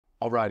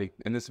Alrighty,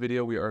 in this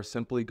video, we are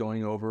simply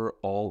going over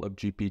all of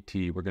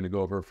GPT. We're going to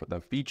go over the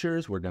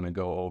features. We're going to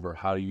go over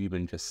how you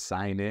even just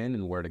sign in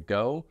and where to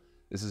go.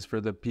 This is for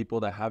the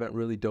people that haven't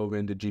really dove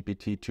into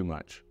GPT too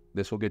much.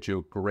 This will get you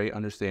a great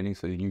understanding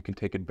so that you can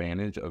take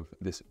advantage of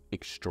this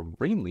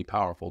extremely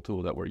powerful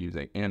tool that we're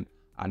using. And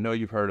I know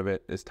you've heard of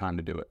it. It's time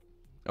to do it.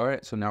 All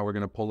right, so now we're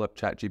going to pull up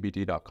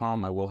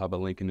chatgpt.com. I will have a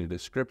link in the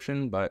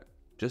description, but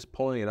just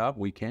pulling it up,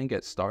 we can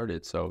get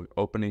started. So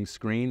opening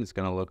screen is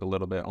going to look a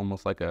little bit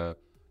almost like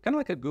kind of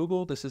like a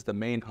Google. This is the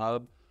main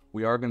hub.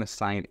 We are going to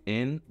sign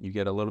in. You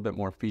get a little bit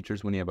more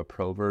features when you have a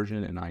pro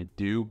version, and I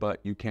do,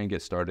 but you can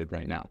get started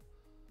right now.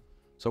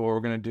 So what we're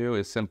going to do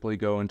is simply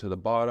go into the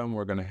bottom.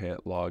 We're going to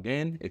hit log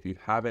in. If you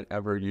haven't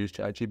ever used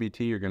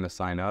ChatGPT, you're going to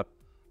sign up.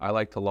 I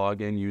like to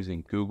log in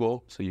using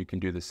Google, so you can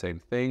do the same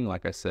thing.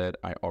 Like I said,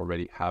 I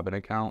already have an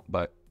account,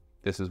 but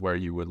this is where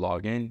you would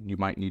log in. You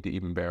might need to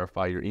even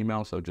verify your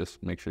email, so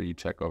just make sure you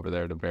check over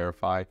there to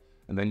verify,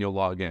 and then you'll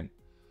log in.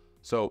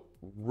 So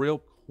real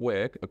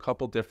quick, a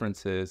couple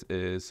differences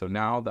is, so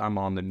now that I'm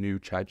on the new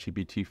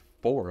ChatGPT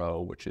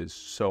 4.0, which is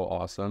so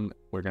awesome.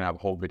 We're going to have a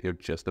whole video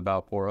just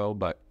about 4.0,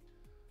 but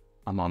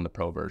I'm on the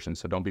pro version,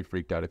 so don't be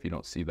freaked out if you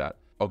don't see that.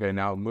 Okay,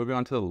 now moving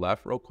on to the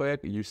left real quick,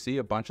 you see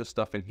a bunch of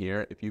stuff in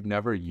here. If you've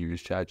never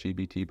used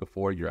ChatGPT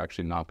before, you're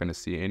actually not going to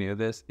see any of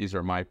this. These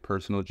are my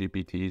personal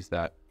GPTs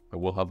that I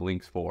will have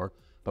links for,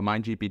 but my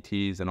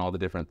GPTs and all the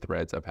different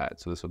threads I've had.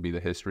 So this will be the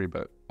history,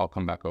 but I'll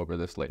come back over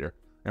this later.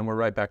 And we're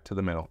right back to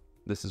the middle.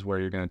 This is where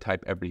you're going to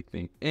type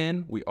everything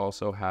in. We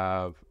also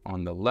have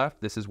on the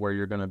left, this is where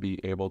you're going to be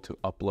able to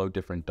upload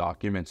different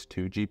documents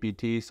to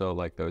GPT. So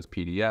like those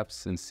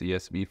PDFs and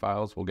CSV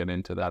files, we'll get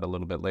into that a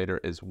little bit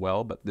later as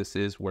well. But this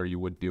is where you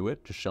would do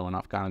it, just showing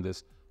off kind of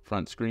this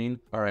front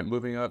screen. All right,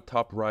 moving up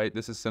top right,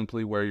 this is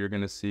simply where you're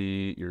going to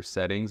see your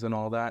settings and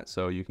all that.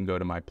 So you can go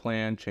to my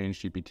plan,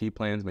 change GPT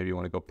plans. Maybe you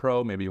want to go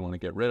pro, maybe you want to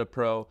get rid of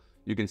pro.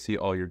 You can see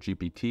all your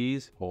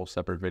GPTs, whole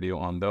separate video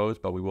on those,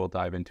 but we will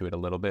dive into it a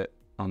little bit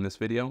on this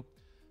video.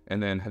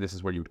 And then this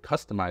is where you would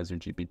customize your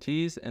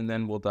GPTs, and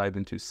then we'll dive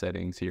into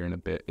settings here in a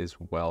bit as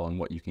well and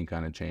what you can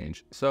kind of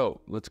change.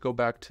 So let's go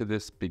back to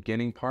this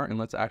beginning part and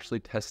let's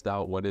actually test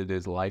out what it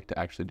is like to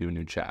actually do a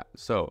new chat.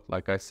 So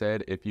like I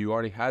said, if you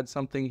already had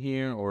something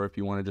here, or if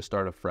you want to just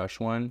start a fresh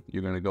one,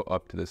 you're going to go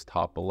up to this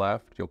top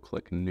left. You'll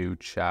click new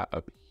chat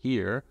up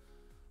here.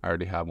 I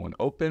already have one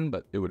open,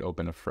 but it would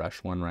open a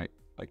fresh one right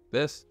like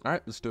this. All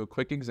right, let's do a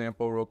quick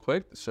example real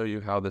quick to show you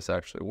how this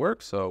actually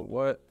works. So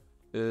what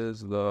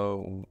is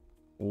the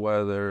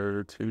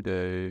weather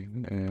today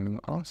in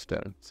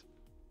Austin?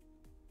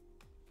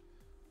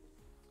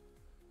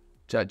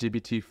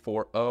 ChatGPT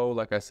 4.0,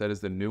 like I said,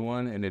 is the new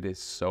one, and it is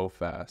so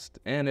fast,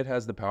 and it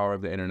has the power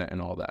of the internet and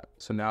all that.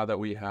 So now that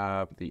we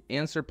have the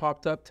answer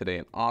popped up, today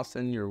in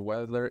Austin, your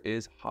weather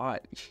is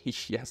hot.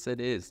 Yes, it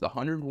is. The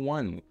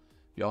 101.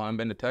 Y'all haven't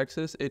been to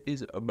Texas? It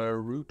is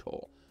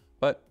brutal,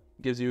 but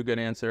gives you a good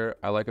answer.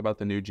 I like about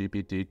the new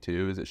GPT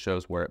too is it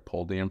shows where it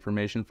pulled the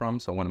information from.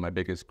 So one of my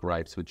biggest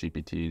gripes with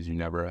GPT is you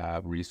never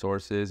have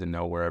resources and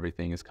know where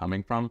everything is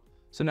coming from.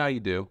 So now you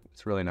do.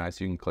 It's really nice.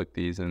 You can click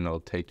these and it'll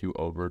take you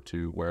over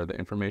to where the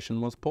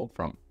information was pulled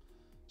from.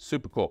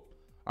 Super cool.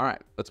 All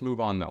right, let's move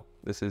on though.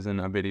 This isn't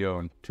a video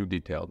and too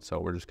detailed, so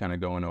we're just kind of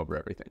going over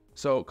everything.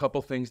 So a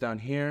couple things down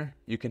here,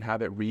 you can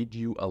have it read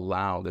you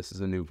aloud. This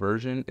is a new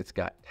version. It's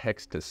got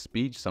text to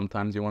speech.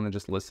 Sometimes you want to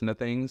just listen to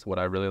things. What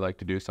I really like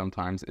to do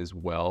sometimes as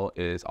well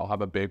is I'll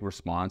have a big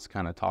response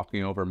kind of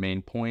talking over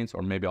main points,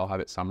 or maybe I'll have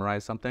it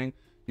summarize something.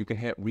 You can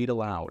hit read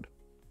aloud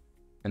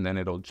and then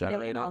it'll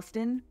generate. In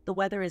Austin, the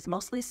weather is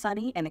mostly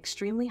sunny and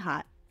extremely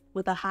hot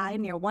with a high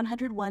near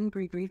 101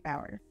 degrees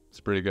hour. It's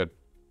pretty good.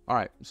 All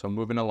right, so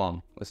moving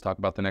along, let's talk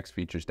about the next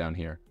features down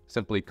here.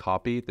 Simply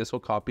copy. This will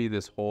copy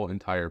this whole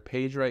entire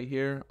page right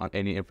here on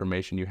any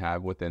information you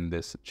have within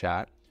this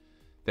chat.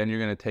 Then you're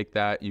going to take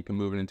that, you can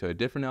move it into a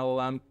different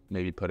LLM,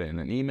 maybe put it in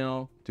an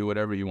email, do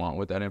whatever you want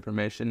with that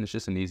information. It's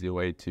just an easy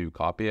way to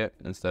copy it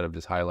instead of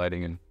just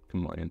highlighting and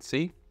Command and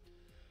C.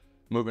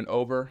 Moving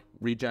over,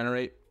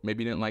 regenerate.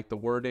 Maybe you didn't like the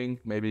wording.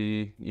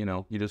 Maybe,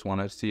 you just want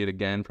to see it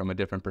again from a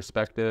different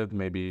perspective.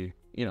 Maybe,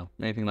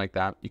 anything like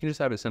that. You can just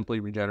have it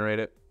simply regenerate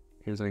it.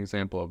 Here's an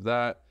example of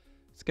that.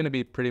 It's going to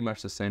be pretty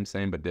much the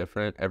same, but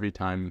different. Every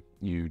time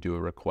you do a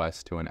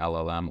request to an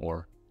LLM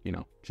or,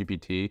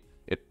 GPT,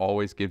 it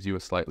always gives you a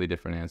slightly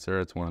different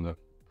answer. It's one of the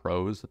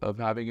pros of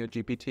having a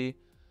GPT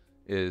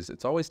is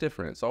it's always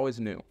different. It's always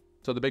new.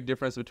 So the big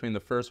difference between the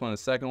first one and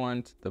the second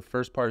one, the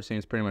first part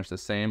seems pretty much the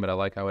same, but I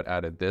like how it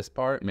added this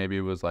part. Maybe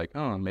it was like,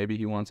 oh, maybe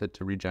he wants it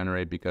to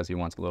regenerate because he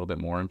wants a little bit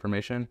more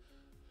information.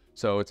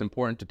 So it's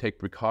important to take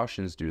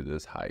precautions due to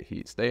this high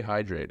heat. Stay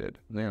hydrated.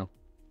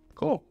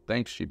 Cool.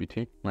 Thanks,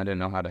 GPT. I didn't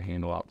know how to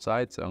handle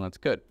outside, so that's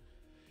good.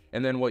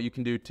 And then what you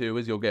can do too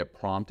is you'll get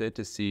prompted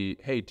to see,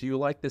 hey, do you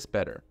like this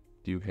better?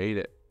 Do you hate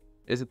it?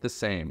 Is it the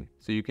same?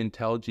 So you can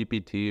tell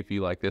GPT if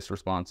you like this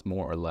response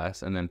more or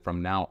less, and then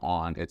from now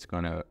on, it's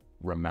going to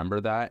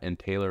remember that and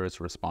tailor its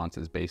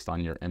responses based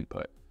on your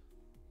input.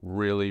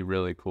 Really,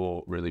 really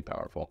cool, really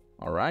powerful.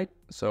 All right.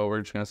 So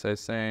we're just going to say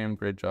same,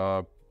 great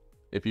job.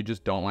 If you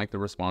just don't like the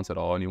response at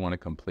all and you want to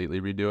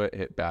completely redo it,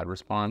 hit bad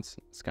response.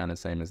 It's kind of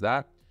the same as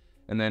that.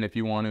 And then if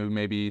you want to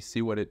maybe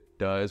see what it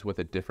does with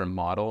a different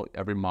model,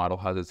 every model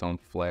has its own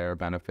flair,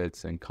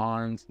 benefits, and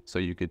cons. So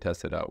you could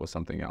test it out with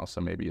something else.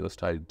 So maybe let's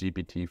try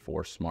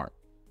GPT-4 Smart.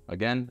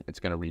 Again, it's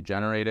going to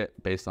regenerate it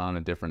based on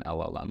a different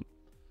LLM.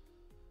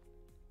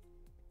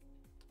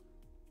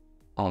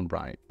 All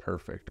right,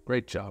 perfect.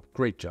 Great job,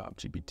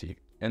 GPT.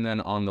 And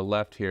then on the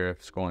left here, if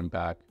it's going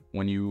back,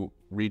 when you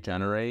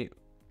regenerate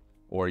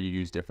or you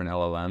use different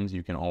LLMs,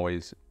 you can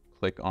always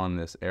click on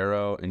this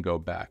arrow and go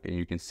back, and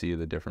you can see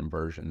the different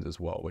versions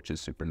as well, which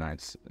is super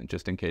nice. And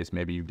just in case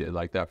maybe you did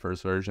like that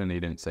first version, you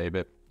didn't save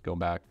it, go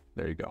back,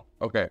 there you go.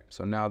 Okay,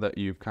 so now that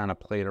you've kind of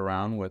played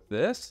around with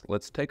this,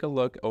 let's take a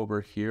look over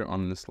here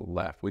on this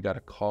left. We got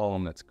a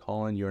column that's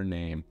calling your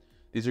name.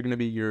 These are gonna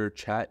be your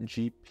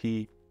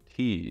ChatGPTs.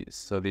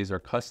 So these are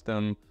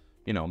custom,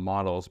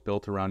 models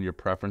built around your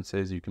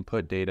preferences. You can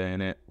put data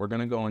in it. We're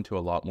gonna go into a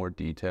lot more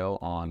detail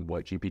on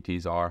what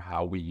GPTs are,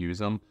 how we use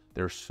them.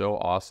 They're so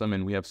awesome,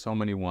 and we have so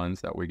many ones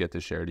that we get to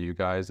share to you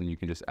guys, and you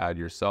can just add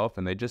yourself,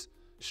 and they just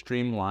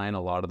streamline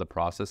a lot of the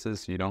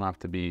processes, so you don't have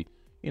to be,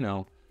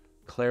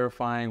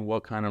 clarifying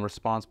what kind of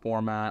response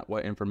format,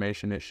 what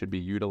information it should be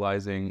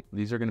utilizing.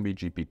 These are going to be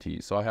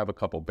GPTs. So I have a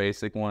couple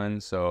basic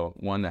ones. So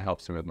one that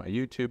helps me with my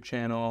YouTube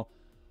channel.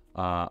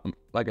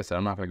 Like I said,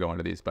 I'm not going to go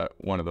into these, but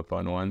one of the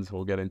fun ones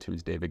we'll get into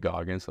is David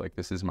Goggins. So like,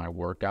 this is my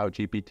workout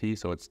GPT.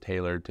 So it's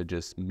tailored to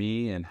just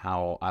me and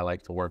how I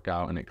like to work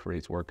out, and it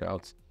creates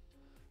workouts.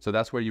 So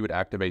that's where you would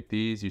activate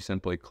these. You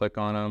simply click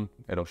on them,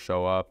 it'll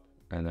show up,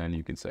 and then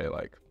you can say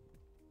like,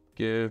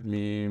 give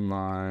me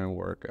my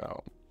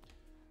workout.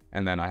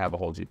 And then I have a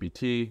whole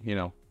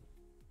GPT,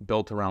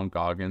 built around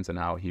Goggins and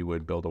how he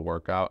would build a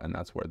workout, and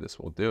that's where this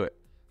will do it.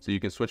 So you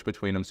can switch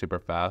between them super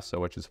fast. So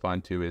which is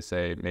fun too is,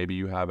 say maybe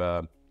you have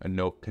a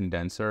note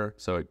condenser.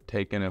 So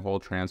take in a whole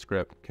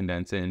transcript,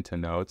 condense it into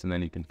notes, and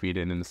then you can feed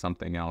it into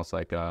something else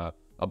like a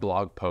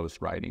blog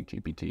post writing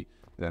GPT.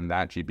 Then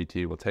that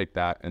GPT will take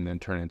that and then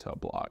turn it into a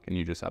blog, and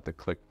you just have to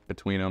click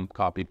between them,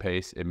 copy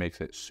paste. It makes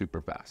it super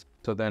fast.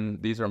 So then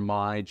these are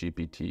my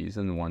GPTs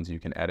and the ones you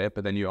can edit,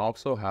 but then you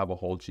also have a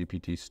whole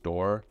GPT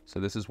store. So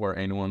this is where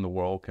anyone in the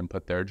world can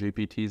put their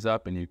GPTs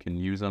up and you can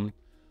use them.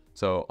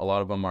 So a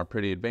lot of them are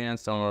pretty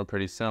advanced, some are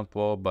pretty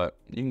simple, but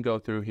you can go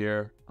through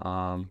here.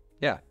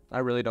 Yeah, I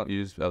really don't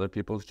use other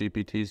people's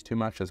GPTs too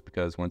much, just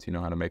because once you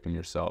know how to make them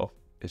yourself,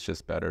 it's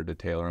just better to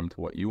tailor them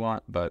to what you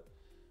want. But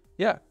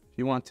yeah, if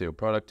you want to,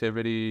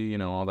 productivity,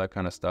 all that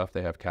kind of stuff,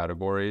 they have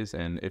categories.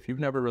 And if you've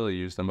never really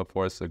used them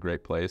before, it's a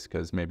great place,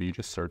 because maybe you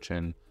just search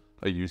in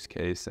a use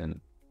case and,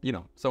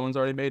 someone's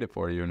already made it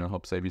for you, and it'll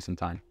help save you some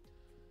time.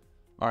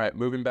 All right,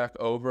 moving back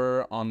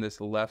over on this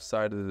left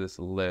side of this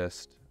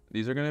list,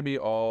 these are going to be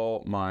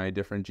all my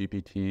different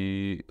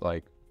GPT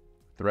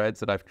threads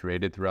that I've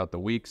created throughout the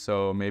week.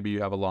 So maybe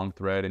you have a long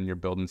thread and you're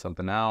building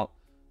something out.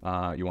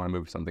 You want to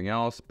move something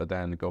else, but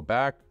then go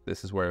back.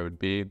 This is where it would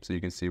be. So you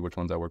can see which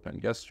ones I worked on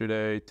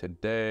yesterday,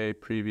 today,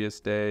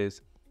 previous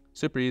days.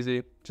 Super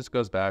easy, just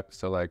goes back.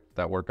 So like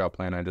that workout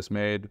plan I just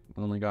made,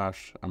 oh my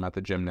gosh, I'm at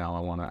the gym now.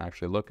 I want to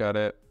actually look at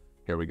it.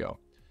 Here we go.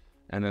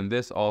 And then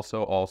this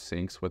also all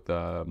syncs with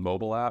the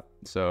mobile app.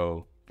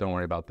 So don't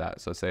worry about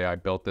that. So say I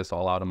built this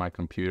all out of my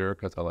computer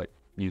because I like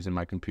using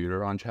my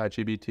computer on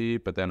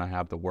ChatGPT, but then I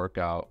have the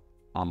workout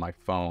on my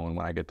phone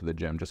when I get to the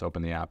gym. Just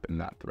open the app and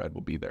that thread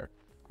will be there.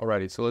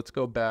 Alrighty, so let's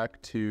go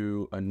back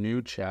to a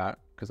new chat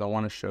because I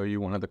want to show you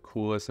one of the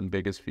coolest and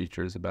biggest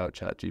features about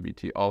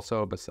ChatGPT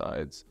also,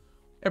 besides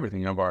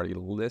everything I've already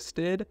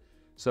listed.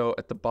 So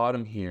at the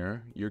bottom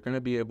here, you're going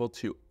to be able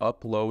to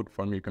upload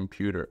from your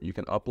computer. You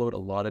can upload a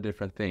lot of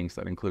different things.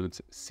 That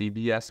includes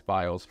CSVs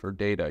files for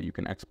data. You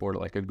can export it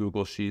like a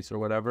Google Sheets or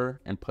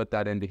whatever and put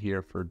that into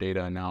here for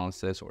data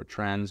analysis or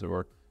trends,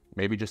 or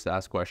maybe just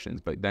ask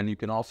questions. But then you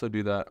can also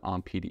do that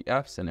on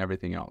PDFs and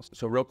everything else.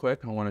 So real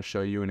quick, I want to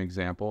show you an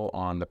example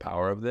on the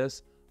power of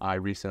this. I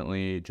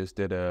recently just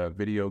did a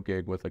video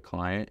gig with a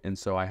client, and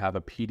so I have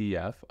a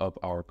PDF of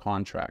our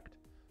contract.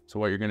 So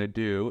what you're going to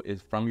do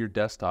is from your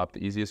desktop, the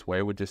easiest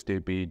way would just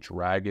be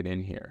drag it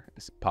in here.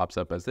 This pops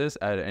up as this,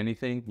 add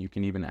anything. You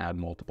can even add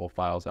multiple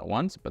files at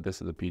once, but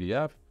this is a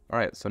PDF. All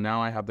right, so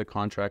now I have the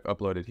contract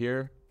uploaded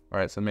here. All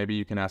right, so maybe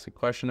you can ask a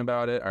question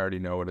about it. I already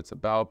know what it's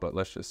about, but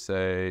let's just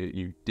say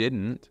you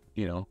didn't,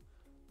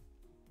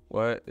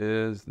 what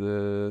is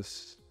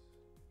this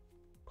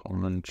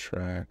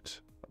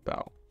contract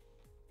about?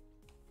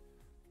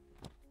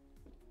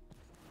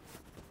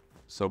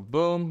 So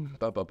boom,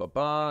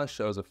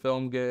 shows a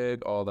film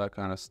gig, all that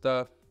kind of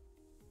stuff.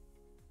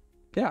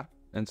 Yeah,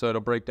 and so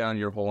it'll break down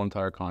your whole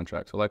entire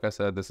contract. So like I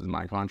said, this is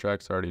my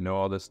contract, so I already know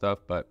all this stuff,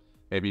 but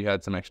maybe you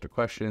had some extra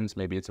questions.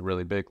 Maybe it's a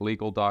really big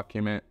legal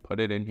document. Put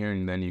it in here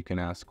and then you can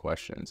ask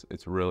questions.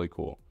 It's really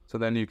cool. So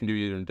then you can do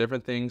even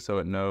different things so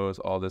it knows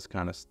all this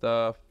kind of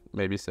stuff.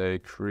 Maybe say,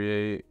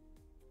 create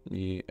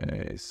me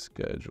a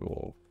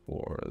schedule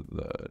for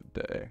the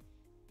day.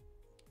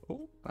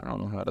 Oh, I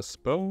don't know how to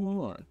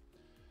spell.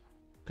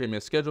 create me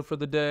a schedule for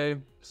the day.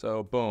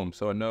 So boom,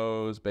 so it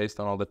knows based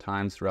on all the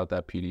times throughout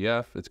that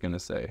PDF, it's gonna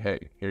say,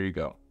 hey, here you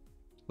go.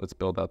 Let's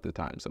build out the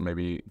time. So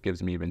maybe it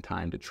gives me even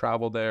time to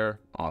travel there.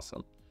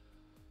 Awesome.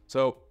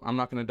 So I'm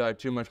not gonna dive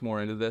too much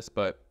more into this,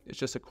 but it's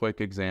just a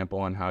quick example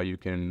on how you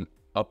can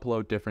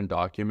upload different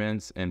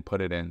documents and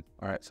put it in.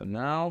 All right, so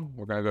now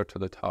we're gonna go to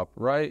the top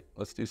right.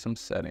 Let's do some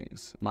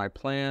settings. My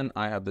plan,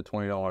 I have the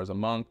 $20 a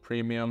month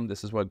premium.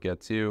 This is what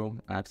gets you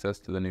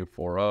access to the new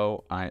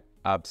 4.0. I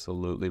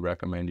absolutely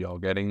recommend y'all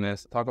getting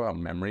this. Talk about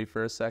memory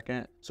for a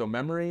second. So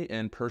memory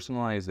and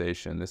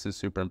personalization, this is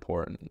super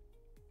important.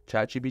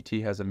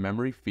 ChatGPT has a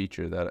memory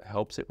feature that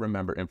helps it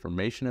remember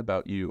information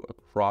about you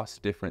across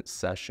different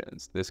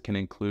sessions. This can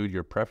include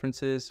your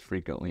preferences,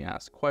 frequently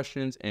asked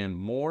questions, and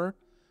more.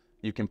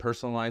 You can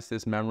personalize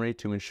this memory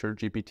to ensure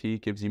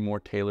GPT gives you more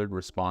tailored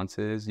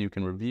responses. You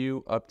can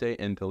review, update,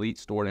 and delete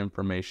stored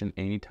information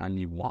anytime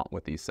you want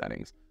with these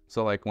settings.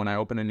 So like when I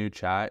open a new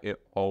chat,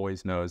 it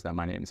always knows that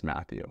my name is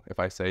Matthew. If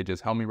I say,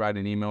 just help me write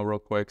an email real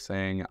quick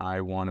saying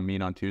I want to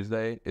meet on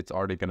Tuesday, it's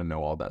already going to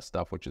know all that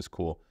stuff, which is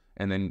cool.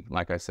 And then,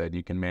 like I said,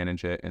 you can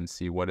manage it and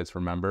see what it's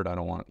remembered. I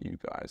don't want you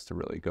guys to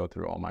really go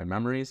through all my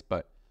memories,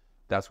 but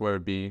that's where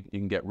it'd be. You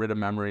can get rid of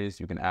memories.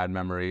 You can add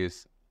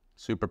memories.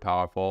 Super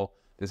powerful.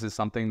 This is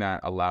something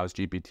that allows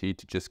GPT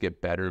to just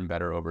get better and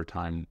better over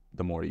time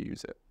the more you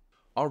use it.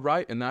 All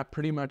right, and that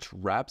pretty much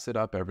wraps it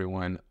up,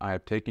 everyone. I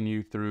have taken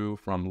you through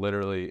from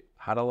literally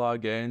how to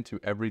log in to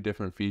every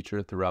different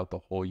feature throughout the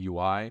whole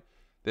UI.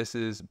 This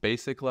is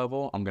basic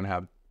level. I'm gonna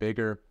have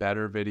bigger,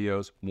 better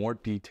videos, more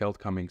detailed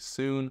coming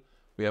soon.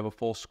 We have a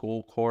full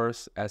school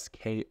course,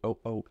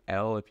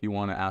 SKOOL, if you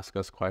wanna ask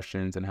us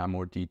questions and have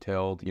more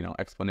detailed,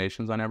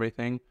 explanations on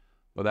everything.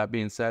 With that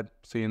being said,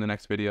 see you in the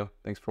next video.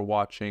 Thanks for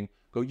watching.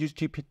 Go use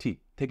GPT.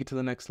 Take it to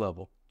the next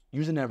level.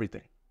 Using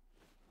everything.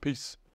 Peace.